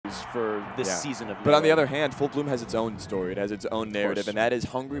for this season of But on the other hand, Full Bloom has its own story. It has its own narrative, and that is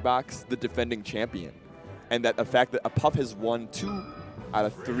Hungrybox, the defending champion. And that the fact that a Puff has won 2 out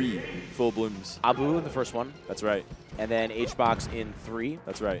of 3 Full Blooms. Abu in the first one. That's right. And then H-Box in 3.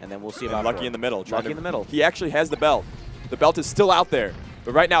 That's right. And then we'll see about Lucky 4. in the middle. Lucky in the middle. He actually has the belt. The belt is still out there.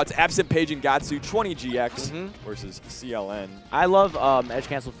 But right now, it's AbsentPage and Gahtzu, 20 GX versus CLN. I love edge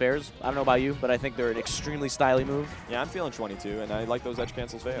cancel fairs. I don't know about you, but I think they're an extremely stylish move. Yeah, I'm feeling 22, and I like those edge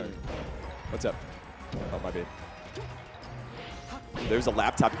cancels fair. What's up? Oh, my bad. There's a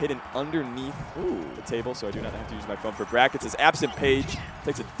laptop hidden underneath the table, so I do not have to use my phone for brackets. As AbsentPage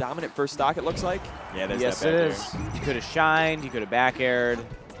takes a dominant first stock, it looks like. Yeah, there's yes, that back it is. He could have shined. He could have back aired.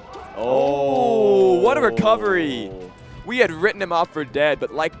 Oh, what a recovery. We had written him off for dead,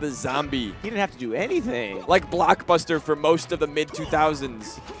 but like the zombie. He didn't have to do anything. Like Blockbuster for most of the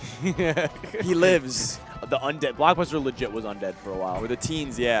mid-2000s. He lives. The undead. Blockbuster legit was undead for a while. Or the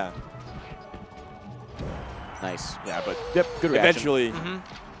teens, yeah. Nice. Yeah, but good reaction. Eventually,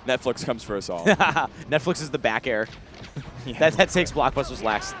 Netflix comes for us all. Netflix is the back air. That takes Blockbuster's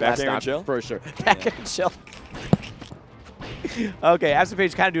last air stock and chill? for sure. Back air and chill. Okay,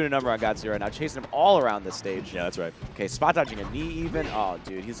 AbsentPage kind of doing a number on Gahtzu right now, chasing him all around this stage. Yeah, that's right. Okay, spot dodging a knee even. Oh,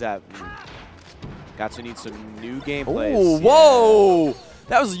 dude, he's at. Gahtzu needs some new gameplays. Oh, whoa!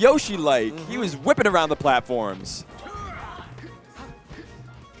 That was Yoshi-like. He was whipping around the platforms.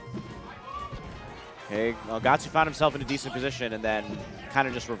 Okay, well, Gahtzu found himself in a decent position and then kind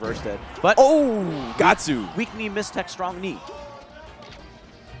of just reversed it. But Gahtzu. Weak knee, mistech, strong knee.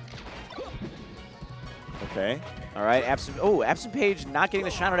 Okay. All right, AbsentPage not getting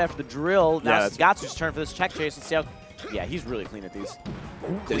the shine out after the drill. Now it's Gahtzu's turn for this check chase. Let's see how. Yeah, he's really clean at these.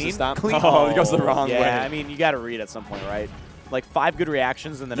 Clean? Clean. Oh, he goes the wrong way. Yeah, I mean, you got to read at some point, right? Like 5 good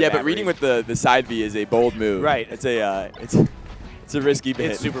reactions and then a yeah, bad but reading read. with the side B is a bold move. Right. It's a risky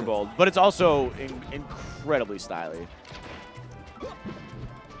bit. It's super bold, but it's also incredibly stylish.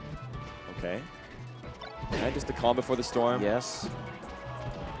 Okay. Okay, just the calm before the storm. Yes.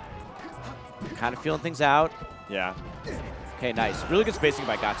 Kind of feeling things out. Yeah. Okay, nice. Really good spacing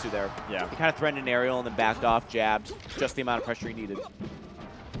by Gahtzu there. Yeah. He kind of threatened an aerial and then backed off, jabbed. Just the amount of pressure he needed.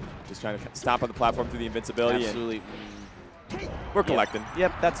 Just trying to stomp on the platform through the invincibility. Absolutely. We're collecting.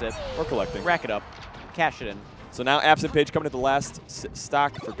 Yep, that's it. We're collecting. Rack it up. Cash it in. So now AbsentPage coming to the last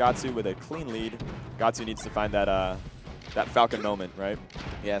stock for Gahtzu with a clean lead. Gahtzu needs to find that Falcon moment, right?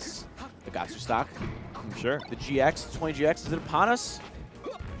 Yes. The Gahtzu stock. Sure. The GX, 20 GX, is it upon us?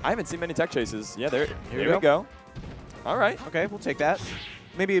 I haven't seen many tech chases. Yeah, there we we go. All right. Okay, we'll take that.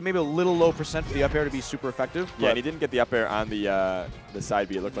 Maybe a little low percent for the up air to be super effective. Yeah, and he didn't get the up air on the side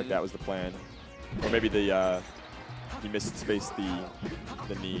B. It looked like that was the plan. Or maybe he missed space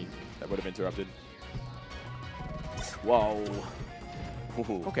the knee that would have interrupted. Whoa.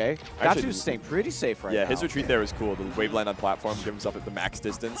 Ooh. Okay. Gahtzu's staying pretty safe right now. Yeah, his retreat there was cool. The wave line on platform, give himself at the max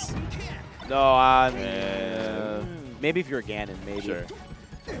distance. No, maybe if you're a Ganon, maybe. Sure.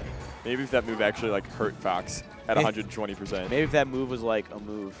 Maybe if that move actually like hurt Fox at 120%. Maybe if that move was like a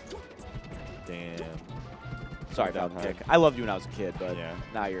move. Damn. Sorry, Down Falcon hard. kick. I loved you when I was a kid, but Yeah.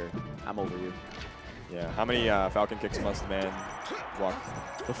 now I'm over you. Yeah. How many Falcon kicks must a man walk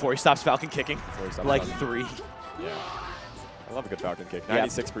Before he stops Falcon kicking? before he stops Like Falcon? 3. Yeah. I love a good Falcon kick. Yeah.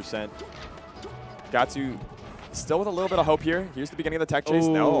 96%. Gahtzu still with a little bit of hope here. Here's the beginning of the tech chase.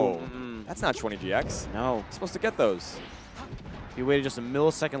 No. That's not 20 GX. No. He's supposed to get those. If he waited just a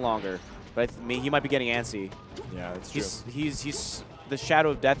millisecond longer, but I mean, he might be getting antsy. Yeah, that's true. He's the shadow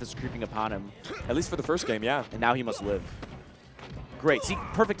of death is creeping upon him, At least for the first game, yeah. and now he must live. Great. See,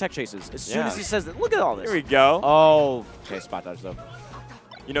 perfect tech chases. As soon Yeah. as he says that, look at all this. Here we go. Oh, okay, spot dodge though.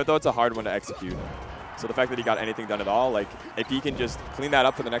 You know, though, it's a hard one to execute. So the fact that he got anything done at all, like, if he can just clean that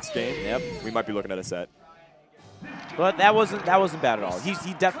up for the next game, we might be looking at a set. But that wasn't bad at all. He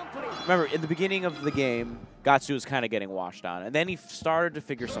definitely remember in the beginning of the game, Gahtzu was kind of getting washed on, and then he started to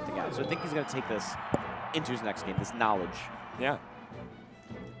figure something out. So I think he's going to take this into his next game. This knowledge, Yeah.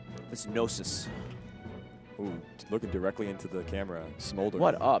 this gnosis. Ooh, looking directly into the camera, smoldering.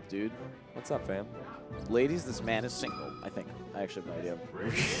 What up, dude? What's up, fam? Ladies, this man is single. I think. I actually have no idea.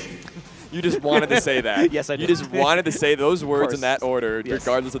 You just wanted to say that. Yes, I did. You just wanted to say those words in that order, Yes.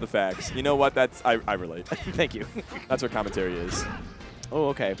 regardless of the facts. You know what? That's I relate. Thank you. That's what commentary is. Oh,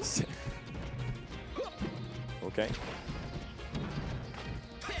 okay. Okay.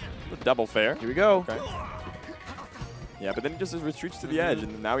 The double fair. Here we go. Okay. Yeah, but then he just retreats to the edge,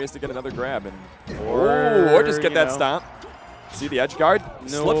 and now he has to get another grab, and or just get that stomp. See the edge guard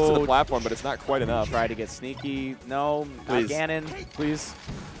slips to the platform, but it's not quite enough. Try to get sneaky. No, Please. not Ganon. Please.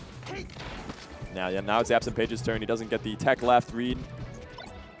 Now it's AbsentPage's turn. He doesn't get the tech left read.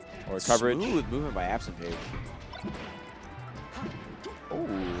 Or coverage. Smooth movement by AbsentPage. Oh,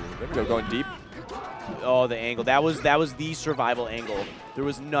 there we go, going deep. Oh, the angle. That was the survival angle. There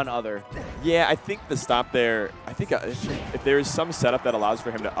was none other. Yeah, I think the stop there, I think if there is some setup that allows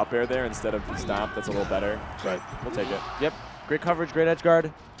for him to up air there instead of the stomp, that's a little better. But we'll take it. Yep. Great coverage, great edge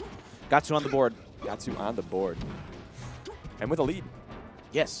guard. Gahtzu on the board. Gahtzu on the board. And with a lead.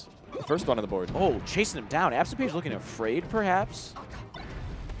 Yes. The first one on the board. Oh, chasing him down. AbsentPage looking afraid, perhaps.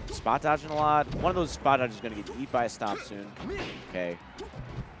 Spot dodging a lot. One of those spot dodges is going to get eat by a stomp soon. Okay.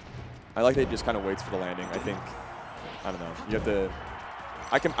 I like that he just kind of waits for the landing. I think, I don't know. You have to,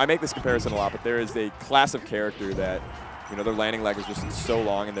 I make this comparison a lot, but there is a class of character that, you know, their landing leg is just so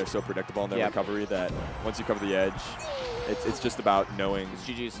long and they're so predictable in their recovery that once you cover the edge, it's just about knowing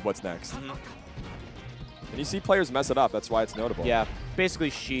what's next. And you see players mess it up. That's why it's notable. Yeah, basically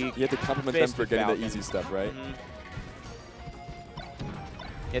Sheik. You have to compliment them for getting the easy stuff, right?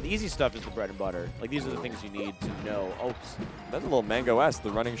 Yeah, the easy stuff is the bread and butter. Like, these are the things you need to know. Oh, that's a little Mango S,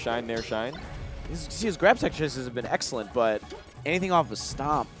 the running shine, nair shine. See, his grab tech chases have been excellent, but anything off of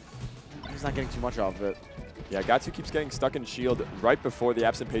stomp, he's not getting too much off of it. Yeah, Gahtzu keeps getting stuck in shield right before the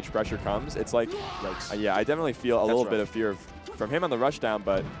AbsentPage pressure comes. It's like, yeah, I definitely feel a little bit of fear from him on the rush down,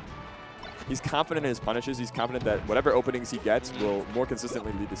 but he's confident in his punishes. He's confident that whatever openings he gets will more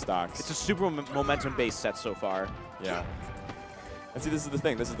consistently lead to stocks. It's a super momentum-based set so far. Yeah. And see, this is the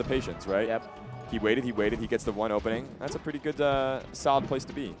thing. This is the patience, right? Yep. He waited, he gets the one opening. That's a pretty good, solid place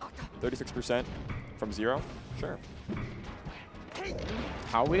to be. 36% from 0? Sure.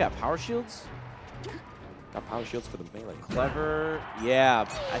 We got power shields? Got power shields for the melee. Clever. Yeah,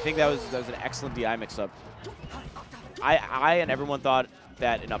 I think that was an excellent DI mix-up. I and everyone thought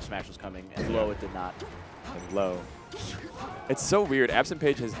that an up smash was coming, and low it did not. And low. It's so weird.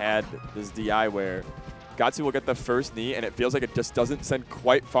 AbsentPage has had this DI where Gahtzu will get the first knee, and it feels like it just doesn't send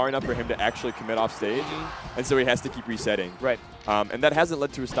quite far enough for him to actually commit off stage, and so he has to keep resetting. Right. And that hasn't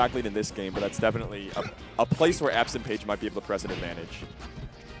led to a stock lead in this game, but that's definitely a place where AbsentPage might be able to press an advantage.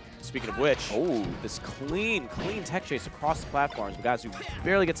 Speaking of which, this clean tech chase across the platforms. Gahtzu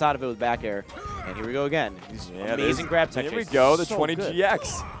barely gets out of it with back air. And here we go again. These amazing grab tech chases. Here we go, the so 20 good.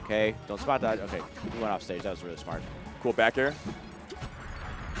 GX. Okay, don't spot dodge. Okay, he went off stage. That was really smart. Cool back air.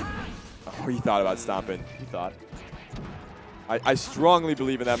 Oh, he thought about stomping. He thought. I strongly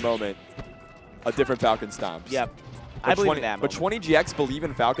believe in that moment a different Falcon stomps. Yep. I believe in that moment. But 20 GX believe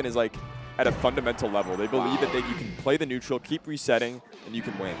in Falcon is like at a fundamental level. They believe that you can play the neutral, keep resetting, and you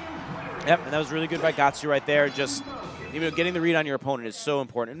can win. Yep, and that was really good by Gahtzu right there. Just getting the read on your opponent is so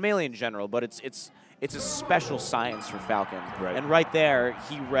important, and melee in general, but it's a special science for Falcon. Right. And right there,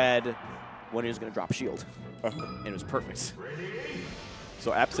 he read when he was going to drop shield, and it was perfect.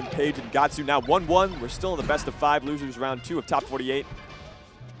 So AbsentPage and Gahtzu now 1-1. We're still in the best of 5 losers round 2 of top 48.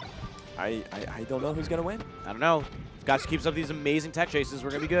 I don't know who's going to win. I don't know. If Gahtzu keeps up these amazing tech chases, we're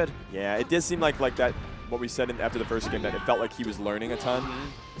going to be good. Yeah, it did seem like that, what we said after the first game, that it felt like he was learning a ton.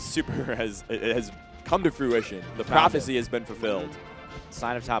 Super has come to fruition. The prophecy has been fulfilled.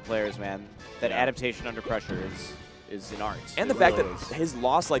 Sign of top players, man. That adaptation under pressure is an art. And the fact that his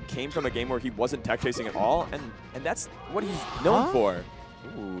loss came from a game where he wasn't tech chasing at all, and that's what he's known for.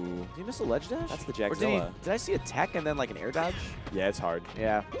 Ooh. Did he miss a ledge dash? That's the Jackzilla. Did I see a tech and then an air dodge? Yeah, it's hard.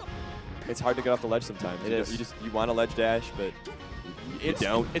 Yeah. It's hard to get off the ledge sometimes. It is. You want a ledge dash, but you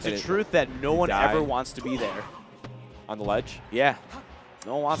don't. It's a truth that no one ever wants to be there. On the ledge? Yeah.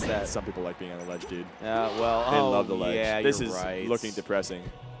 No one wants that. Some people like being on the ledge, dude. Yeah, well, they love the ledge. Yeah, this you're is right. looking depressing.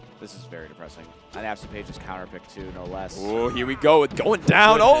 This is very depressing. An AbsentPage's counter pick too, no less. Oh, here we go. It's going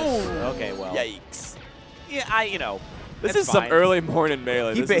down. Oh! Okay, well. Yikes. Yeah, This is some early morning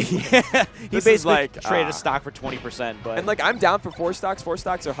melee. He basically traded a stock for 20%. But and I'm down for 4 stocks. 4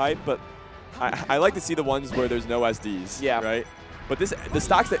 stocks are hype, but I like to see the ones where there's no SDs. Yeah. Right? But the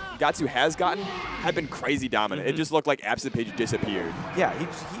stocks that Gahtzu has gotten have been crazy dominant. It just looked like AbsentPage disappeared. Yeah,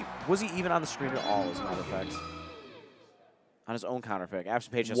 was he even on the screen at all, as a matter of fact? On his own counter pick.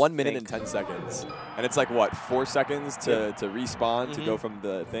 AbsentPage has 1 minute and 10 seconds. And it's what, 4 seconds to respawn, to go from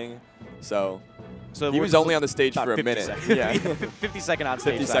the thing? So he was only on the stage for a minute. Yeah. 50-second on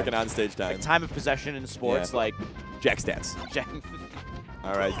stage 50-second on stage time. Time of possession in sports, Jack stats.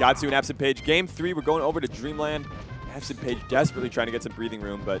 All right, Gahtzu and AbsentPage. Game 3, we're going over to Dreamland. AbsentPage desperately trying to get some breathing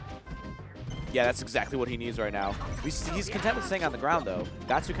room, but yeah, that's exactly what he needs right now. He's content with staying on the ground, though.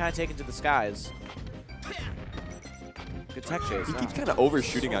 Gahtzu kind of taken to the skies. Good tech chase. He keeps kind of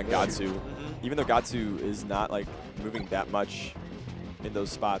overshooting on Gahtzu, even though Gahtzu is not moving that much in those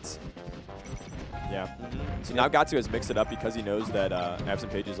spots. Yeah. So now Gahtzu has mixed it up because he knows that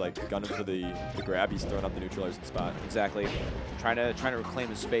AbsentPage is like gunning for the grab. He's throwing up the neutralizing spot. Exactly. Trying to reclaim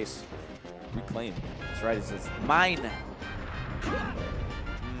his space. Reclaim. That's right. It's mine.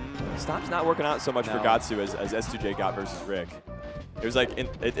 Stop's not working out so much for Gahtzu as S2J got versus Rick. It was like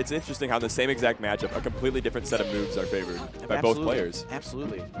it's interesting how in the same exact matchup, a completely different set of moves are favored by both players.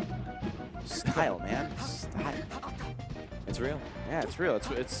 Absolutely. Style, man. Style. It's real. Yeah, it's real.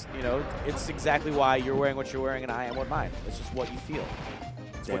 It's you know, it's exactly why you're wearing what you're wearing and I am what mine. It's just what you feel.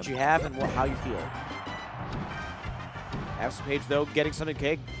 It's what you have and how you feel. AbsentPage, though, getting something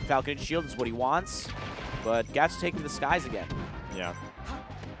big. Falcon and shield is what he wants, but Gahtzu taking to the skies again. Yeah.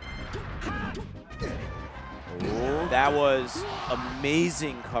 Ooh, that was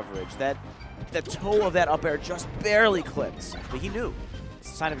amazing coverage. That toe of that up air just barely clipped, but he knew.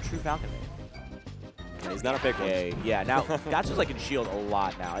 It's a sign of a true Falcon. Yeah, he's not a fake one. Yeah, now Gahtzu's like in shield a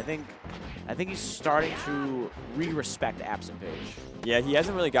lot now. I think he's starting to respect AbsentPage. Yeah, he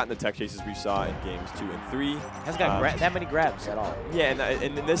hasn't really gotten the tech chases we saw in games 2 and 3. Hasn't got that many grabs at all. Yeah,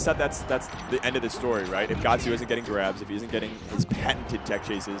 and in this set, that's the end of the story, right? If Gahtzu isn't getting grabs, if he isn't getting his patented tech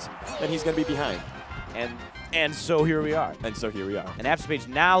chases, then he's going to be behind. And so here we are. And so here we are. And AbsentPage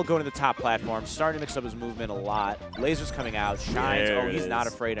now going to the top platform, starting to mix up his movement a lot. Lasers coming out, shines. There he's not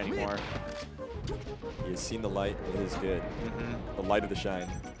afraid anymore. He has seen the light. It is good. The light of the shine.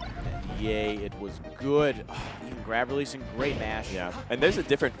 And yay, it was good. Oh, even grab releasing, great mash. Yeah, and there's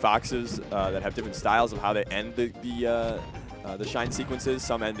different Foxes that have different styles of how they end the shine sequences.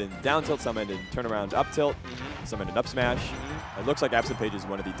 Some end in down tilt, some end in turnaround up tilt, some end in up smash. It looks like AbsentPage is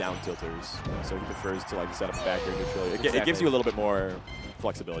one of the down tilters, so he prefers to like set up back air neutral. It gives you a little bit more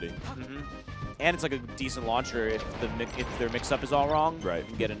flexibility. And it's like a decent launcher if their mix-up is all wrong. Right. You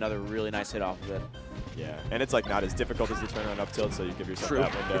can get another really nice hit off of it. Yeah, and it's like not as difficult as the turnaround up tilt, so you give yourself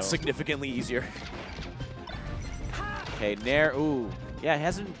that window. It's significantly easier. Okay, Nair. Ooh. Yeah,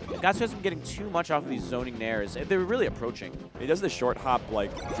 Gahtzu hasn't been getting too much off of these zoning Nairs. They're really approaching. He does the short hop,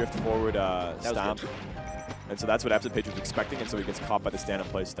 like drift forward stomp. And so that's what AbsentPage was expecting, and so he gets caught by the stand-up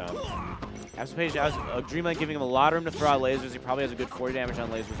play stomp. AbsentPage, Dreamland giving him a lot of room to throw out lasers. He probably has a good 40 damage on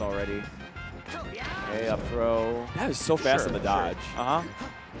lasers already. Okay, up throw. That is so fast on the dodge.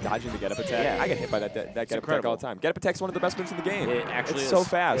 Dodging the get-up attack. Yeah. I get hit by that get-up attack all the time. Get-up attack's one of the best moves in the game. It actually it's so is.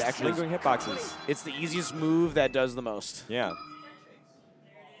 fast. It actually lingering hitboxes. It's the easiest move that does the most. Yeah.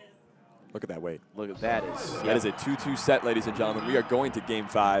 Look at that weight. Look at that. That is a 2-2 set, ladies and gentlemen. We are going to game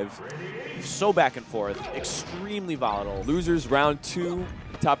 5. So back and forth. Extremely volatile. Losers round 2.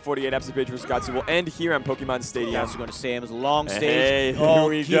 Top 48 AbsentPage versus Gahtzu will end here on Pokemon Stadium. Gahtzu going to Stadium's long stage. Hey, oh,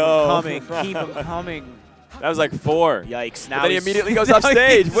 here we keep go. Him coming. Keep him coming. That was like 4. Yikes. Now but then he immediately goes off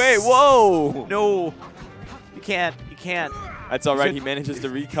stage. Wait, whoa. No. You can't. That's all right. He manages to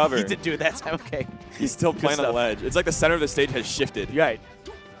recover. He did do it that time. Okay. He's still playing on the ledge. It's like the center of the stage has shifted. Right.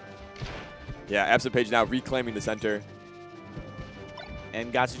 Yeah, AbsentPage now reclaiming the center.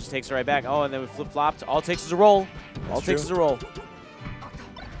 And Gahtzu just takes it right back. Oh, and then we flip-flopped. All it takes is a roll. All it takes is a roll.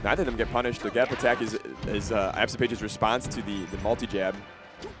 Neither of them get punished. The gap attack is AbsentPage's response to the multi-jab.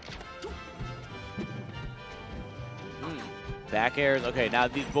 Back airs. Okay, now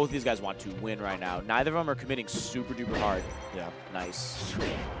both these guys want to win right now. Neither of them are committing super duper hard. Yeah. Nice.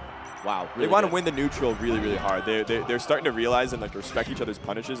 Wow. Really they want to win the neutral really, really hard. They're starting to realize and like respect each other's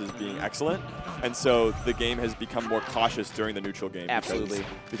punishes as being excellent. And so the game has become more cautious during the neutral game. Absolutely.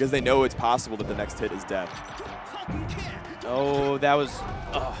 Because they know it's possible that the next hit is death. Oh, that was,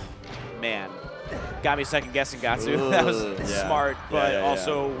 oh, man. Got me second guessing Gahtzu. That was smart, but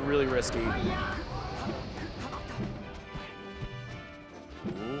also really risky.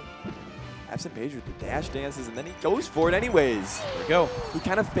 AbsentPage with the dash dances, and then he goes for it anyways. There we go. He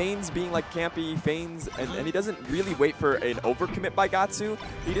kind of feigns being like campy, and he doesn't really wait for an overcommit by Gahtzu.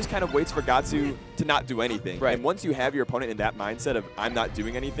 He just kind of waits for Gahtzu to not do anything. Right. And once you have your opponent in that mindset of, I'm not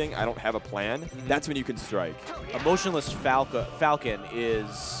doing anything, I don't have a plan, that's when you can strike. A motionless Falcon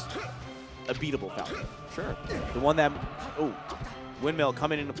is a beatable Falcon. Sure. The one that, oh, windmill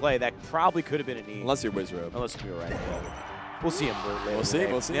coming into play, that probably could have been a knee. Unless you're Wizrobe. Unless you're right. We'll see him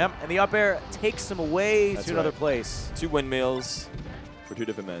later. We'll see. Yep, and the up air takes him away to another place. 2 windmills for 2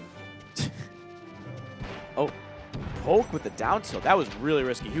 different men. Oh, poke with the down tilt. That was really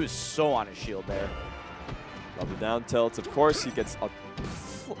risky. He was so on his shield there. Love the down tilts. Of course, he gets a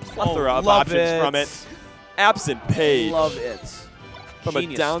plethora of options from it. AbsentPage. Love it. From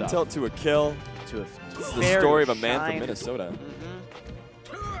a down tilt to a kill. This is the story of a man from Minnesota.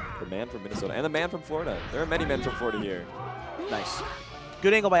 The man from Minnesota and the man from Florida. There are many men from Florida here. Nice.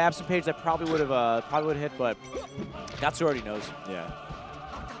 Good angle by AbsentPage. That probably would have hit, but Gahtzu already knows. Yeah.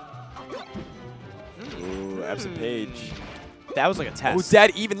 AbsentPage. That was like a test. Oh,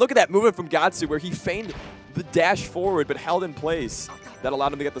 dead even. Look at that movement from Gahtzu where he feigned the dash forward but held in place. That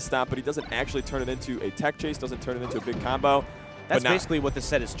allowed him to get the stop, but he doesn't actually turn it into a tech chase, doesn't turn it into a big combo. That's basically what the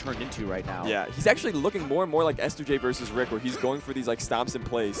set is turned into right now. Yeah, he's actually looking more and more like S2J versus Rick, where he's going for these like stomps in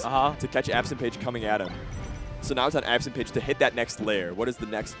place to catch AbsentPage coming at him. So now it's on AbsentPage to hit that next layer. What is the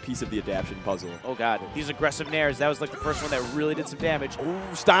next piece of the adaption puzzle? Oh, God. These aggressive nairs. That was like the first one that really did some damage. Oh,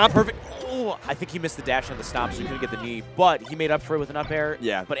 stomp. Perfect. Oh, I think he missed the dash on the stomp, so he couldn't get the knee. But he made up for it with an up air.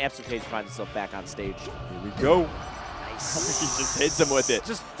 Yeah. But AbsentPage finds himself back on stage. Here we go. Nice. He just hits him with it.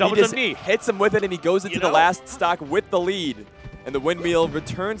 Just double jump knee. Hits him with it, and he goes into the last stock with the lead. And the windmill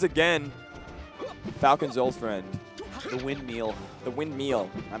returns again. Falcon's old friend. The windmill. The windmill.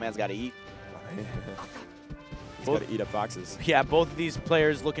 My man's got to eat. He's got to eat up foxes. Yeah, both of these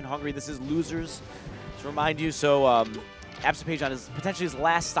players looking hungry. This is losers, to remind you. So AbsentPage on potentially his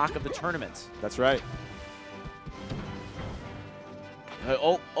last stock of the tournament. That's right.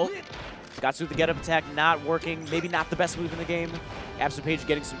 Gahtzu with the get-up attack not working. Maybe not the best move in the game. AbsentPage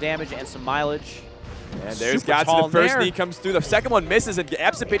getting some damage and some mileage. And there's Gahtzu. The first knee comes through. The second one misses, and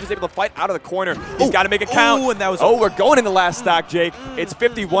AbsentPage is able to fight out of the corner. He's got to make it count. And that was we're going in the last stock, Jake. It's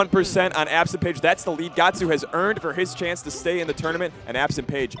 51% on AbsentPage. That's the lead Gahtzu has earned for his chance to stay in the tournament, and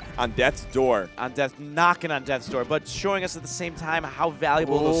AbsentPage on death's door. Knocking on death's door, but showing us at the same time how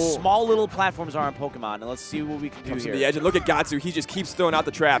valuable those small little platforms are in Pokemon. And let's see what we can do here. To the edge, and look at Gahtzu. He just keeps throwing out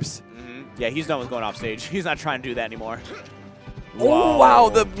the traps. Yeah, he's done with going off stage. He's not trying to do that anymore. Oh, wow.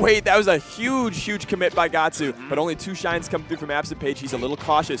 That was a huge, huge commit by Gahtzu. But only 2 shines come through from AbsentPage. He's a little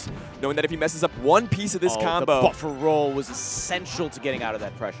cautious, knowing that if he messes up one piece of this combo. The buffer roll was essential to getting out of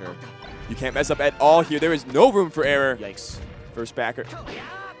that pressure. You can't mess up at all here. There is no room for error. Yikes. First backer.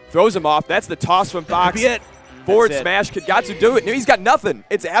 Throws him off. That's the toss from Fox. Could be it. Forward smash. Could Gahtzu do it? No, he's got nothing.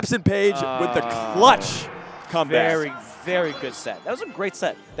 It's AbsentPage with the clutch comeback. Very, very good set. That was a great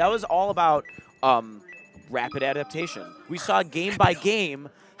set. That was all about rapid adaptation. We saw game by game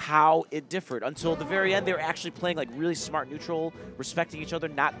how it differed until the very end. They were actually playing like really smart neutral, respecting each other,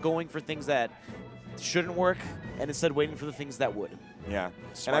 not going for things that shouldn't work, and instead waiting for the things that would. Yeah.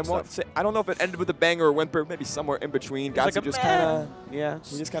 Smart and I don't know if it ended with a bang or a whimper, maybe somewhere in between. Gahtzu like just kind of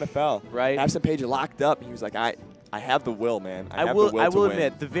he just kind of fell. Right. AbsentPage locked up. He was like, I have the will, man. I will win.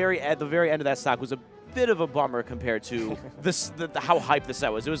 admit the very end of that stock was a bit of a bummer compared to how hyped the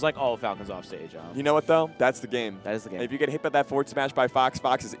set was. It was like, oh, Falcon's off stage. You know what, though? That's the game. That is the game. If you get hit by that forward smash by Fox,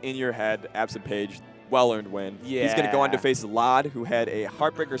 Fox is in your head. AbsentPage, well-earned win. Yeah. He's going to go on to face Lod, who had a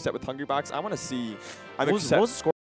heartbreaker set with Hungry Box. I want to see. What was the score?